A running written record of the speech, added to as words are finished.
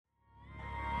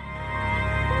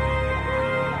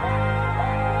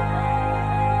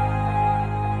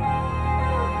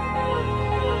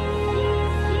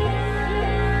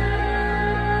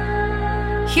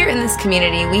here in this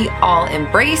community, we all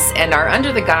embrace and are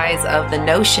under the guise of the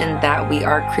notion that we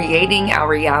are creating our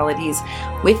realities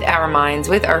with our minds,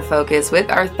 with our focus,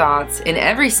 with our thoughts in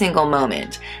every single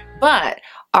moment. But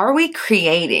are we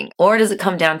creating, or does it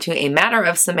come down to a matter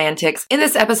of semantics? In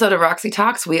this episode of Roxy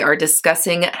Talks, we are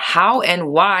discussing how and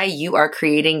why you are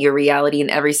creating your reality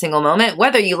in every single moment,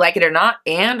 whether you like it or not,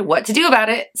 and what to do about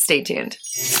it. Stay tuned.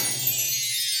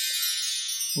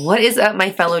 What is up,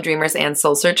 my fellow dreamers and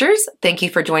soul searchers? Thank you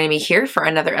for joining me here for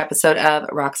another episode of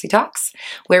Roxy Talks,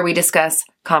 where we discuss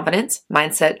confidence,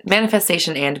 mindset,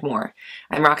 manifestation, and more.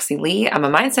 I'm Roxy Lee. I'm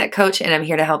a mindset coach, and I'm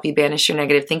here to help you banish your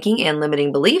negative thinking and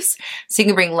limiting beliefs so you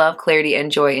can bring love, clarity,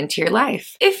 and joy into your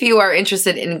life. If you are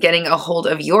interested in getting a hold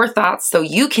of your thoughts so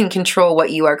you can control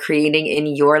what you are creating in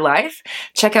your life,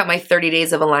 check out my 30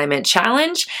 Days of Alignment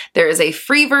Challenge. There is a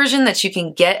free version that you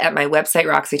can get at my website,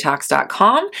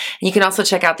 roxytalks.com. You can also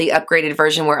check out the upgraded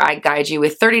version where I guide you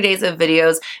with 30 days of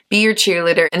videos, be your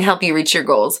cheerleader, and help you reach your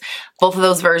goals. Both of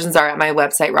those versions are at my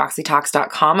website,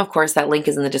 roxytalks.com. Of course, that link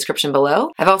is in the description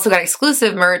below. I've also got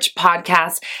exclusive merch,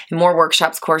 podcasts, and more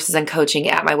workshops, courses, and coaching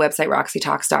at my website,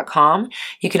 roxytalks.com.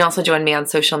 You can also join me on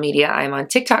social media. I'm on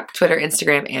TikTok, Twitter,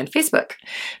 Instagram, and Facebook.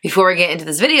 Before we get into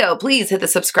this video, please hit the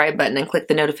subscribe button and click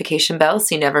the notification bell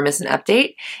so you never miss an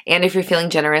update. And if you're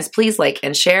feeling generous, please like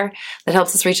and share. That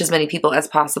helps us reach as many people as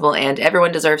possible, and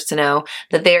everyone deserves to know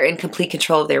that they are in complete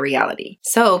control of their reality.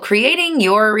 So, creating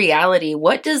your reality,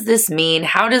 what does this mean?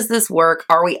 How does this work?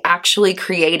 Are we actually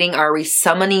creating? Are we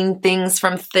summoning things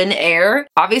from thin air?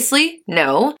 Obviously,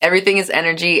 no. Everything is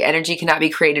energy. Energy cannot be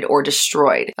created or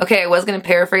destroyed. Okay, I was going to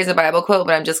paraphrase a Bible quote,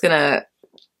 but I'm just going to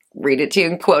read it to you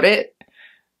and quote it.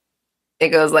 It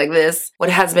goes like this: "What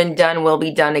has been done will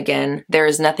be done again. There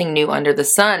is nothing new under the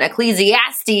sun."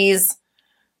 Ecclesiastes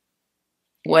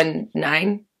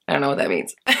 1:9. I don't know what that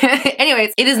means.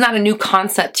 Anyways, it is not a new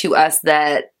concept to us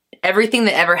that everything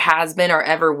that ever has been or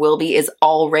ever will be is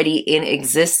already in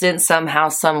existence somehow,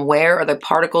 somewhere, or the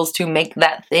particles to make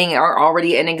that thing are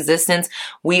already in existence.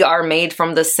 We are made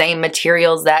from the same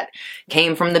materials that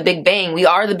came from the Big Bang. We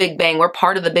are the Big Bang. We're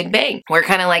part of the Big Bang. We're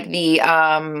kind of like the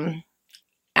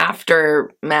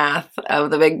aftermath of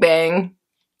the Big Bang,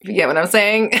 if you get what I'm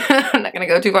saying. I'm not going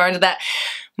to go too far into that.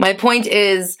 My point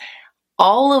is,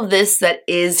 all of this that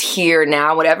is here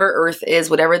now, whatever Earth is,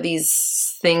 whatever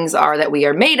these things are that we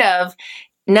are made of,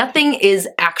 nothing is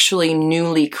actually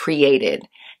newly created.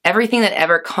 Everything that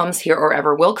ever comes here or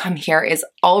ever will come here is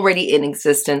already in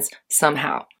existence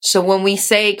somehow. So when we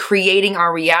say creating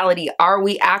our reality, are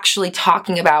we actually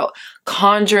talking about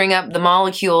conjuring up the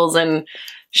molecules and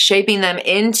shaping them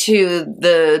into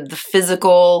the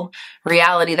physical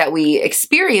reality that we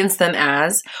experience them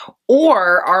as?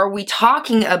 Or are we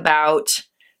talking about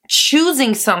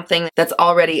choosing something that's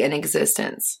already in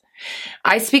existence?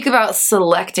 I speak about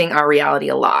selecting our reality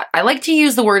a lot. I like to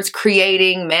use the words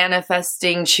creating,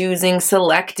 manifesting, choosing,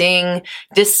 selecting,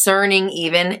 discerning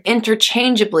even,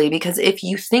 interchangeably, because if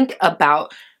you think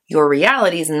about your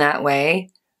realities in that way,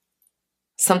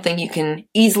 something you can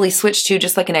easily switch to,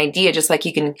 just like an idea, just like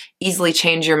you can easily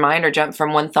change your mind or jump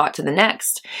from one thought to the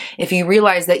next. If you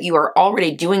realize that you are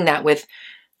already doing that with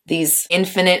these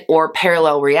infinite or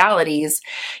parallel realities,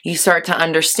 you start to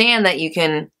understand that you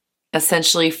can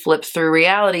essentially flip through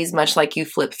realities much like you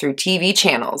flip through TV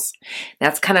channels.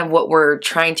 That's kind of what we're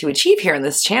trying to achieve here in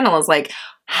this channel, is like,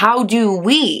 how do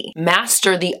we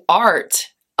master the art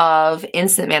of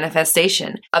instant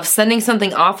manifestation, of sending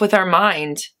something off with our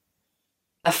mind,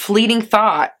 a fleeting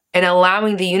thought, and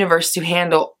allowing the universe to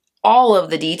handle all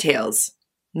of the details.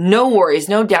 No worries,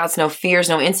 no doubts, no fears,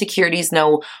 no insecurities,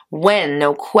 no when,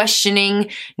 no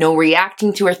questioning, no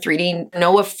reacting to our 3D,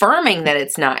 no affirming that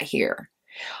it's not here.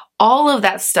 All of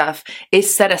that stuff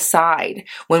is set aside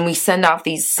when we send off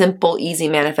these simple, easy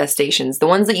manifestations, the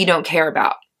ones that you don't care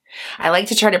about. I like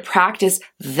to try to practice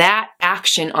that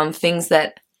action on things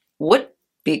that would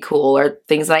be cool, or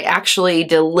things that I actually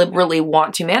deliberately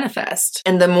want to manifest.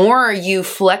 And the more you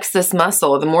flex this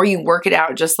muscle, the more you work it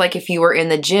out, just like if you were in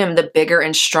the gym, the bigger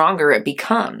and stronger it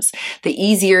becomes. The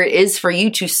easier it is for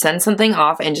you to send something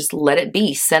off and just let it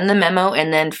be. Send the memo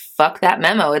and then fuck that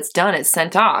memo. It's done. It's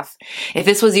sent off. If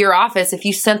this was your office, if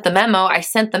you sent the memo, I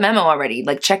sent the memo already.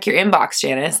 Like, check your inbox,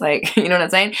 Janice. Like, you know what I'm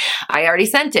saying? I already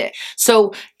sent it.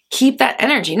 So keep that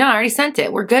energy. No, I already sent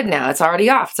it. We're good now. It's already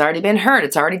off. It's already been heard.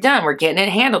 It's already done. We're getting it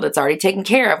handled. It's already taken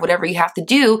care of. Whatever you have to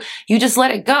do, you just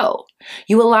let it go.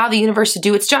 You allow the universe to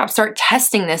do its job. Start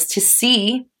testing this to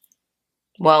see,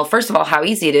 well, first of all, how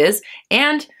easy it is,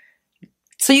 and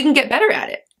so you can get better at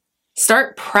it.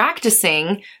 Start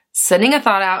practicing sending a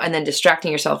thought out and then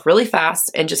distracting yourself really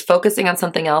fast and just focusing on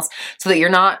something else so that you're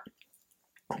not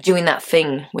doing that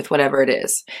thing with whatever it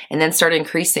is, and then start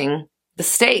increasing the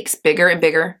stakes, bigger and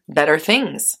bigger, better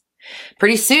things.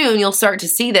 Pretty soon you'll start to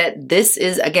see that this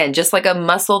is, again, just like a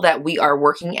muscle that we are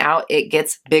working out. It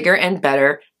gets bigger and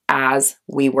better as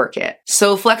we work it.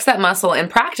 So flex that muscle and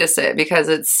practice it, because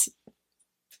it's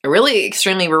really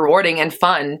extremely rewarding and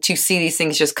fun to see these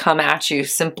things just come at you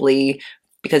simply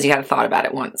because you had thought about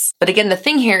it once. But again, the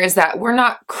thing here is that we're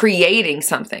not creating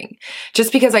something.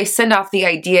 Just because I send off the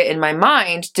idea in my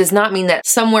mind does not mean that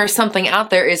somewhere something out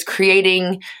there is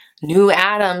creating new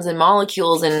atoms and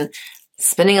molecules and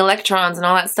spinning electrons and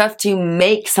all that stuff to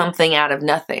make something out of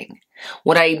nothing.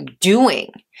 What I'm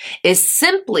doing is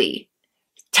simply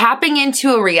tapping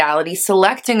into a reality,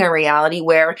 selecting a reality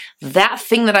where that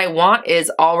thing that I want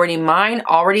is already mine,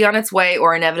 already on its way,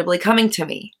 or inevitably coming to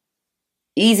me.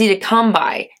 Easy to come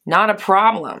by, not a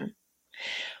problem.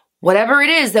 Whatever it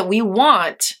is that we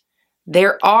want,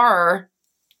 there are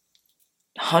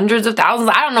hundreds of thousands,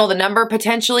 I don't know the number,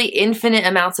 potentially infinite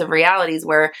amounts of realities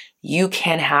where you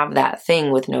can have that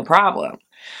thing with no problem.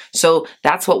 So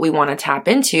that's what we want to tap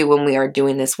into when we are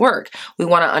doing this work. We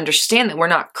want to understand that we're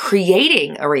not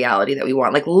creating a reality that we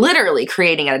want, like literally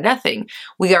creating out of nothing.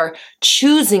 We are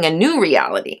choosing a new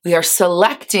reality. We are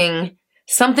selecting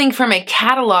something from a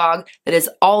catalog that is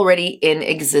already in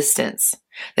existence.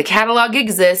 The catalog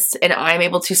exists and I'm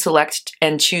able to select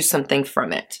and choose something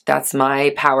from it. That's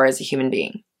my power as a human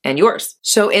being. And yours.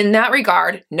 So in that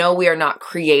regard, no, we are not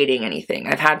creating anything.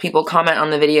 I've had people comment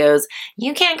on the videos,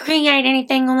 you can't create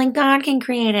anything, only God can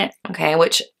create it. Okay,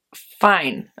 which,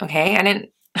 fine, okay? I'm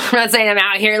not saying I'm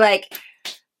out here like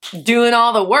doing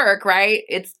all the work, right?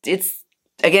 It's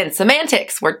again,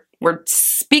 semantics. We're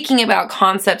speaking about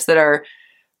concepts that are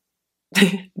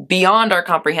beyond our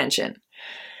comprehension.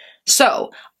 So,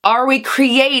 are we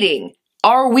creating?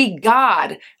 Are we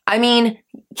God? I mean,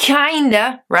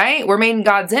 kinda, right? We're made in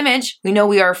God's image. We know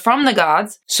we are from the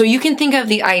gods. So you can think of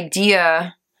the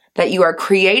idea that you are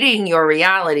creating your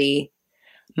reality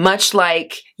much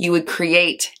like you would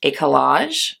create a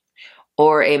collage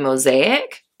or a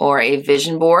mosaic or a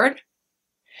vision board.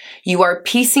 You are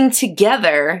piecing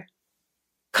together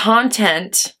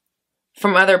content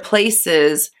from other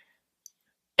places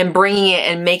and bringing it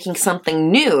and making something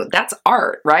new. That's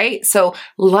art, right? So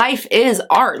life is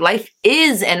art. Life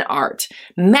is an art.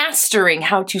 Mastering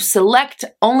how to select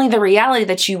only the reality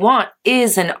that you want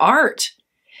is an art.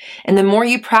 And the more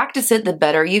you practice it, the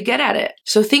better you get at it.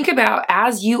 So think about,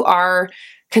 as you are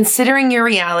considering your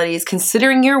realities,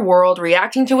 considering your world,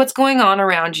 reacting to what's going on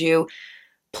around you,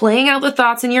 playing out the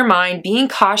thoughts in your mind, being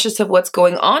cautious of what's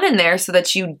going on in there so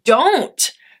that you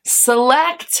don't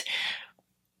select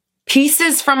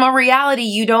pieces from a reality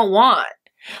you don't want.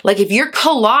 Like if your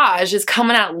collage is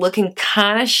coming out looking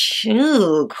kind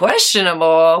of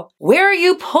questionable, where are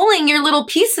you pulling your little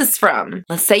pieces from?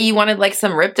 Let's say you wanted like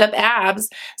some ripped up abs.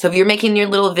 So if you're making your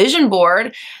little vision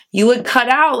board, you would cut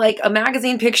out like a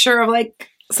magazine picture of like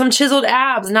some chiseled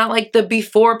abs, not like the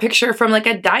before picture from like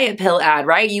a diet pill ad,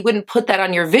 right? You wouldn't put that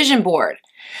on your vision board.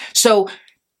 So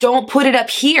don't put it up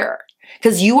here.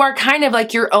 Because you are kind of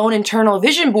like your own internal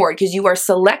vision board, because you are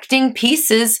selecting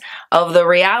pieces of the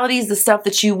realities, the stuff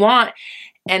that you want,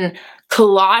 and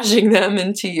collaging them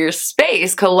into your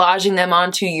space, collaging them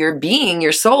onto your being,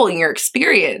 your soul, and your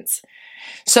experience.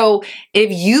 So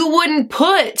if you wouldn't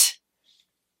put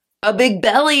a big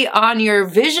belly on your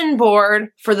vision board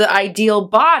for the ideal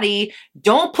body,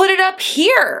 don't put it up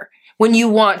here when you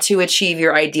want to achieve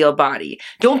your ideal body.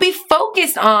 Don't be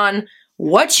focused on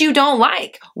what you don't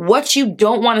like, what you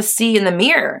don't want to see in the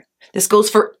mirror. This goes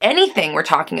for anything we're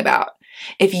talking about.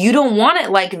 If you don't want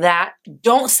it like that,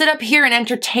 don't sit up here and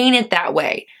entertain it that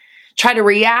way. Try to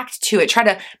react to it. Try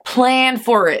to plan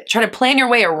for it. Try to plan your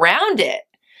way around it.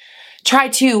 Try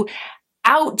to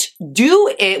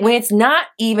outdo it when it's not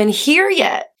even here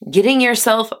yet. Getting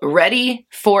yourself ready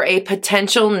for a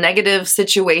potential negative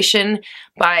situation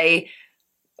by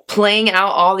playing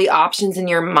out all the options in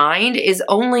your mind is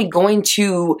only going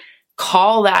to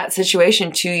call that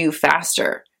situation to you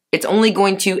faster. It's only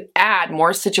going to add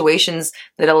more situations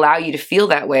that allow you to feel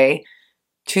that way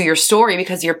to your story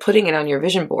because you're putting it on your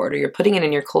vision board or you're putting it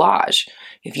in your collage.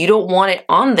 If you don't want it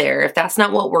on there, if that's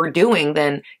not what we're doing,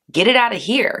 then get it out of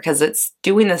here because it's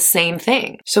doing the same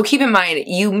thing. So keep in mind,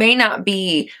 you may not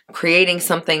be creating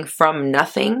something from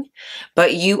nothing,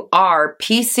 but you are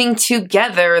piecing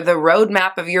together the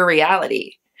roadmap of your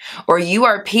reality, or you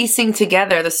are piecing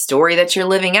together the story that you're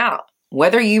living out,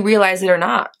 whether you realize it or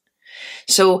not.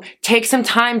 So take some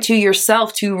time to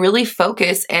yourself to really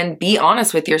focus and be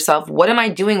honest with yourself. What am I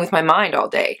doing with my mind all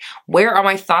day? Where are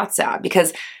my thoughts at?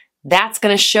 Because that's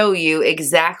going to show you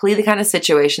exactly the kind of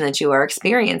situation that you are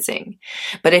experiencing.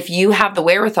 But if you have the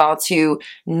wherewithal to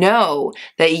know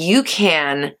that you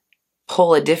can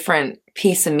pull a different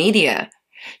piece of media,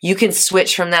 you can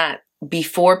switch from that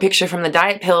before picture from the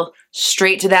diet pill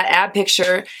straight to that ab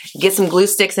picture, get some glue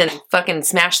sticks and fucking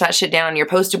smash that shit down on your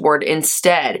poster board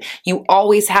instead. You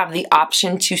always have the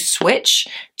option to switch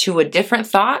to a different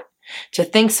thought, to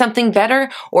think something better,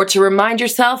 or to remind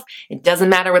yourself it doesn't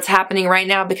matter what's happening right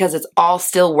now because it's all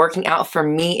still working out for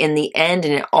me in the end,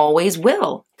 and it always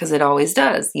will, because it always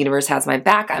does. The universe has my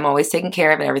back. I'm always taken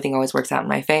care of, and everything always works out in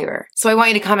my favor. So I want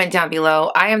you to comment down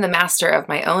below. I am the master of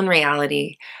my own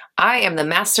reality. I am the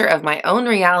master of my own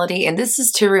reality, and this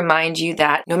is to remind you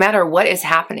that no matter what is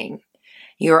happening,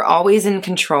 you are always in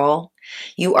control.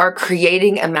 You are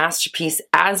creating a masterpiece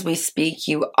as we speak.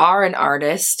 You are an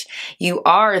artist. You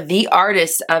are the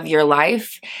artist of your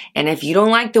life. And if you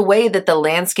don't like the way that the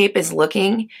landscape is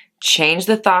looking, change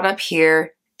the thought up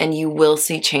here and you will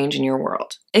see change in your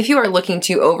world. If you are looking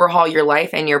to overhaul your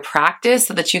life and your practice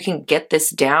so that you can get this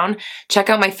down, check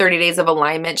out my 30 Days of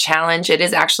Alignment Challenge. It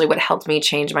is actually what helped me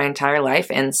change my entire life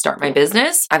and start my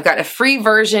business. I've got a free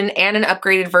version and an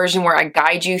upgraded version where I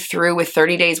guide you through with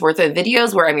 30 days worth of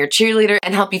videos where I'm your cheerleader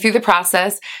and help you through the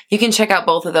process. You can check out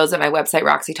both of those at my website,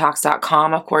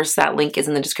 RoxyTalks.com. Of course, that link is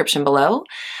in the description below.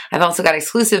 I've also got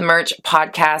exclusive merch,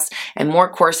 podcasts, and more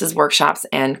courses, workshops,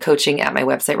 and coaching at my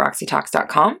website,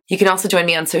 RoxyTalks.com. You can also join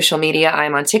me on social media.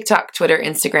 I'm on TikTok, Twitter,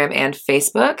 Instagram, and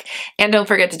Facebook. And don't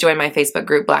forget to join my Facebook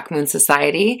group, Black Moon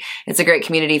Society. It's a great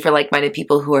community for like-minded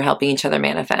people who are helping each other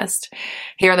manifest.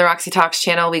 Here on the Roxy Talks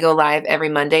channel, we go live every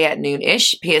Monday at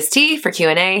noon-ish PST for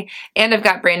Q&A. And I've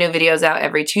got brand new videos out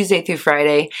every Tuesday through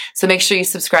Friday. So make sure you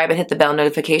subscribe and hit the bell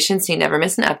notification so you never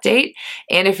miss an update.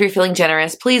 And if you're feeling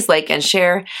generous, please like and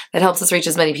share. That helps us reach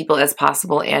as many people as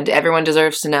possible. And everyone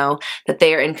deserves to know that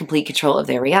they are in complete control of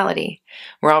their reality.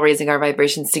 We're all raising our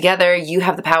vibrations together. You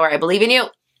have the power. I believe in you.